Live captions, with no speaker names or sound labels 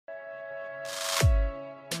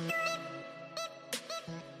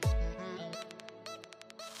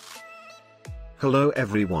Hello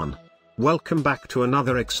everyone. Welcome back to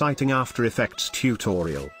another exciting After Effects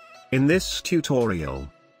tutorial. In this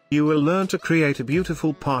tutorial, you will learn to create a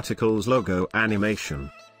beautiful particles logo animation.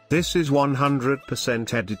 This is 100%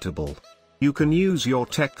 editable. You can use your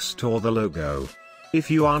text or the logo. If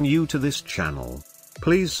you are new to this channel,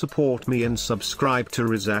 please support me and subscribe to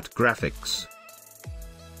Rizat Graphics.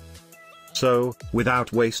 So,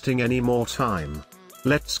 without wasting any more time,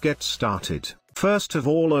 let's get started. First of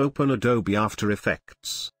all, open Adobe After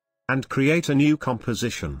Effects and create a new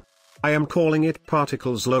composition. I am calling it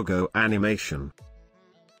Particles Logo Animation.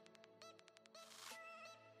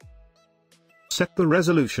 Set the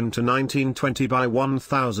resolution to 1920 by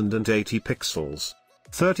 1080 pixels,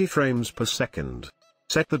 30 frames per second.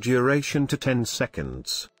 Set the duration to 10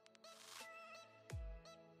 seconds.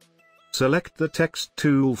 Select the text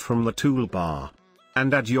tool from the toolbar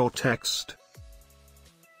and add your text.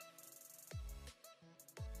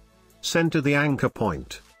 Center the anchor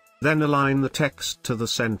point. Then align the text to the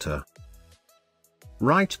center.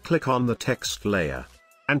 Right-click on the text layer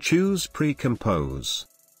and choose Pre-Compose.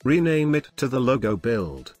 Rename it to the logo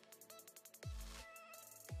build.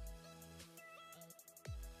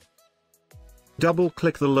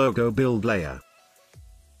 Double-click the logo build layer.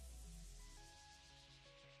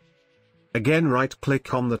 Again,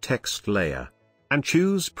 right-click on the text layer and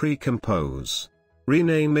choose Pre-Compose.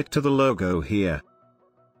 Rename it to the logo here.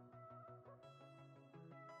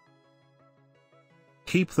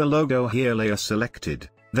 Keep the logo here layer selected,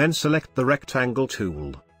 then select the rectangle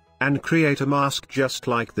tool and create a mask just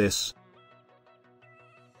like this.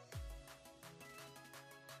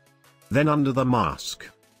 Then under the mask,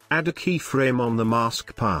 add a keyframe on the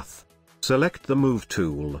mask path. Select the Move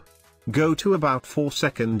tool. Go to about 4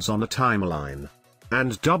 seconds on a timeline.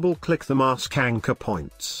 And double-click the mask anchor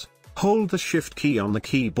points. Hold the Shift key on the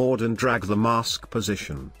keyboard and drag the mask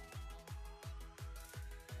position.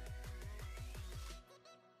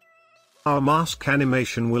 Our mask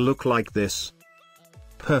animation will look like this.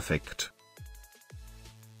 Perfect.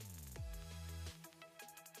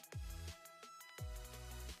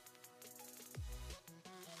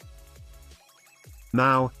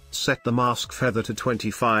 Now, set the mask feather to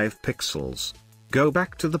 25 pixels. Go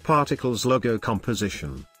back to the Particles logo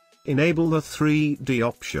composition. Enable the 3D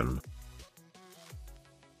option.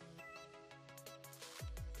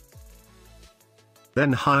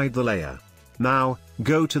 Then hide the layer. Now,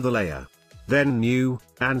 go to the layer, then New,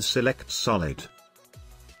 and select Solid.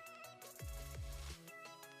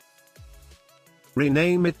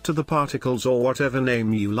 Rename it to the Particles or whatever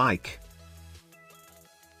name you like.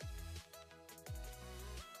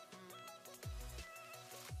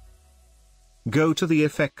 Go to the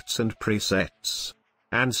Effects and Presets,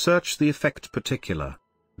 and search the effect Particular.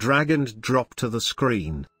 Drag and drop to the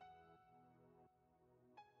screen.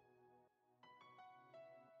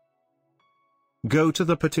 Go to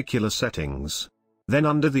the Particular settings. Then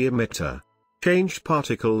under the emitter, change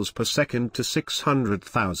particles per second to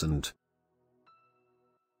 600,000.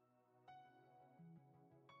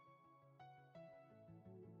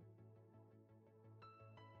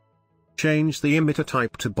 Change the emitter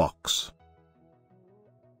type to box.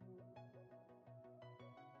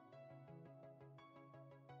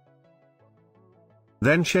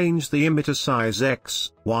 Then change the emitter size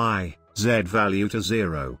X, Y, Z value to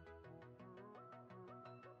 0.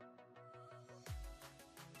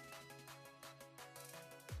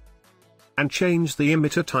 And change the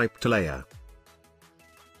emitter type to layer.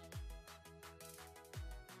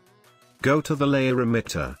 Go to the layer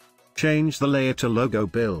emitter. Change the layer to logo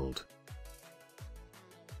build.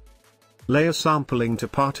 Layer sampling to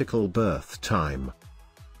particle birth time.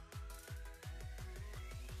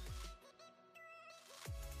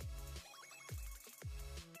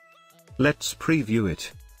 Let's preview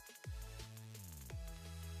it.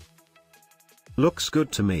 Looks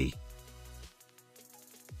good to me.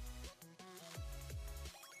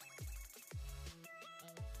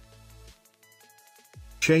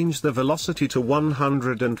 Change the velocity to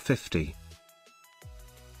 150.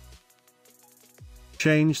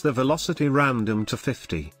 Change the velocity random to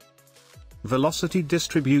 50. Velocity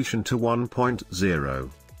distribution to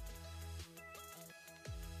 1.0.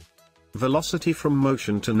 Velocity from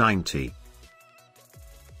motion to 90.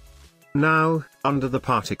 Now, under the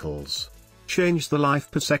particles, change the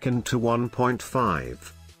life per second to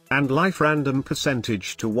 1.5, and life random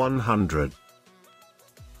percentage to 100.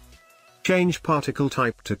 Change particle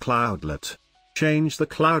type to cloudlet. Change the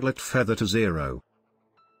cloudlet feather to 0.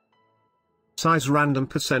 Size random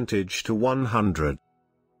percentage to 100.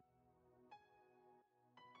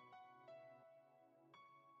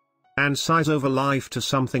 and size over life to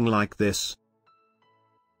something like this.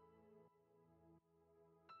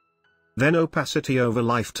 then opacity over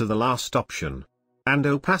life to the last option, and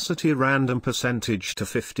opacity random percentage to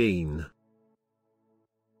 15.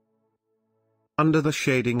 Under the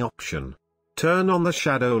shading option, turn on the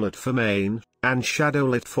shadowlet for main, and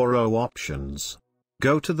shadowlet for row options.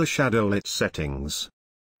 Go to the shadowlet settings.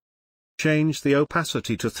 Change the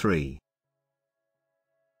opacity to 3.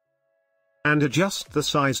 And adjust the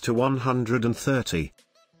size to 130.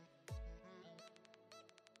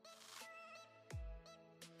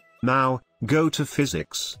 Now, go to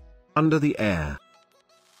Physics, under the Air.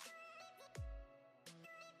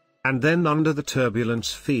 And then under the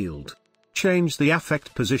Turbulence field, change the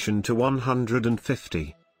affect position to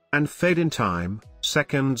 150. And fade in time,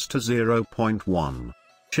 seconds to 0.1.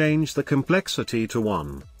 Change the complexity to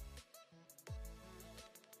 1.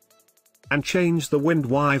 And change the wind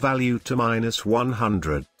Y value to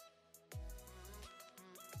 -100.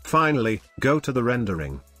 Finally, go to the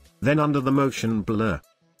rendering. Then under the motion blur.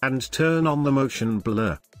 And turn on the motion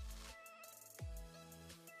blur.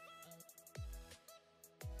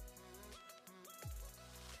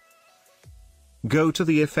 Go to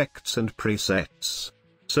the effects and presets.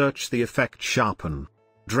 Search the effect sharpen.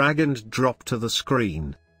 Drag and drop to the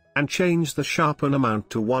screen. And change the sharpen amount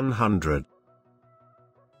to 100.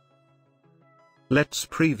 Let's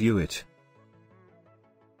preview it.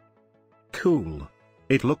 Cool.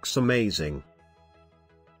 It looks amazing.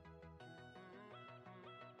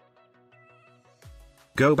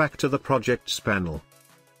 Go back to the projects panel.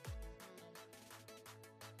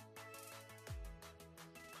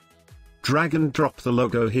 Drag and drop the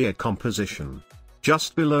logo here composition.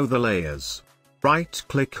 Just below the layers.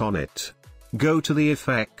 Right-click on it. Go to the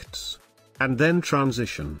effects. And then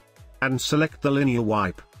transition. And select the linear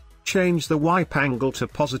wipe. Change the wipe angle to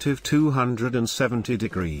positive 270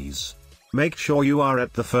 degrees. Make sure you are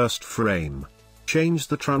at the first frame. Change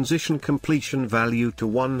the transition completion value to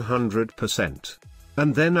 100%.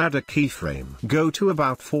 And then add a keyframe. Go to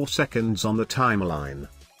about 4 seconds on the timeline.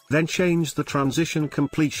 Then change the transition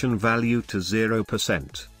completion value to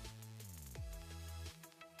 0%.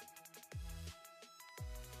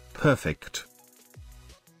 Perfect.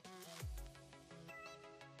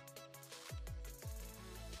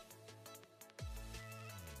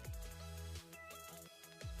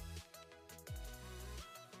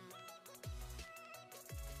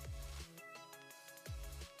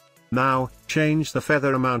 Now, change the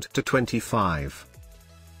feather amount to 25.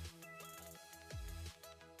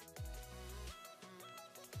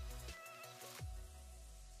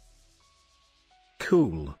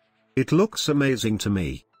 Cool. It looks amazing to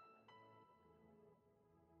me.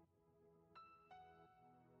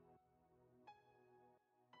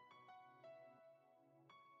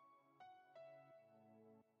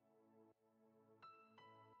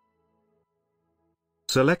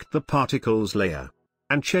 Select the particles layer.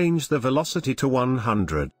 And change the velocity to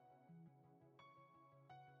 100.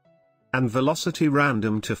 And velocity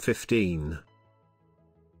random to 15.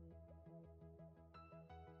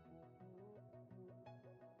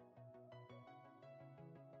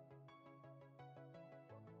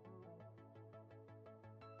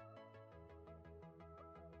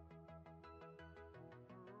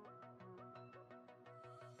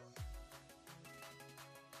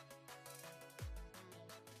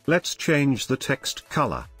 Let's change the text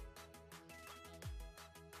color.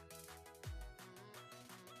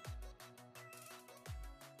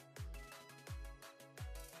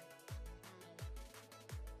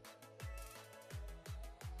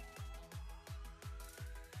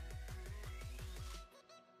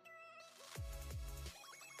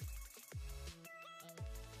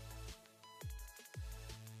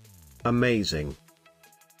 Amazing.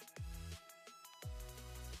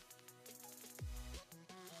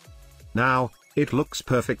 Now, it looks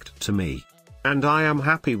perfect to me. And I am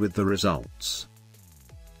happy with the results.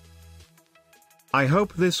 I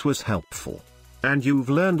hope this was helpful. And you've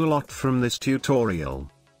learned a lot from this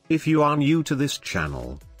tutorial. If you are new to this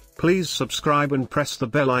channel, please subscribe and press the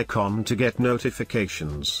bell icon to get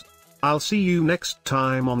notifications. I'll see you next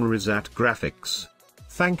time on Rizat Graphics.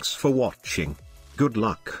 Thanks for watching. Good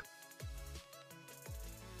luck.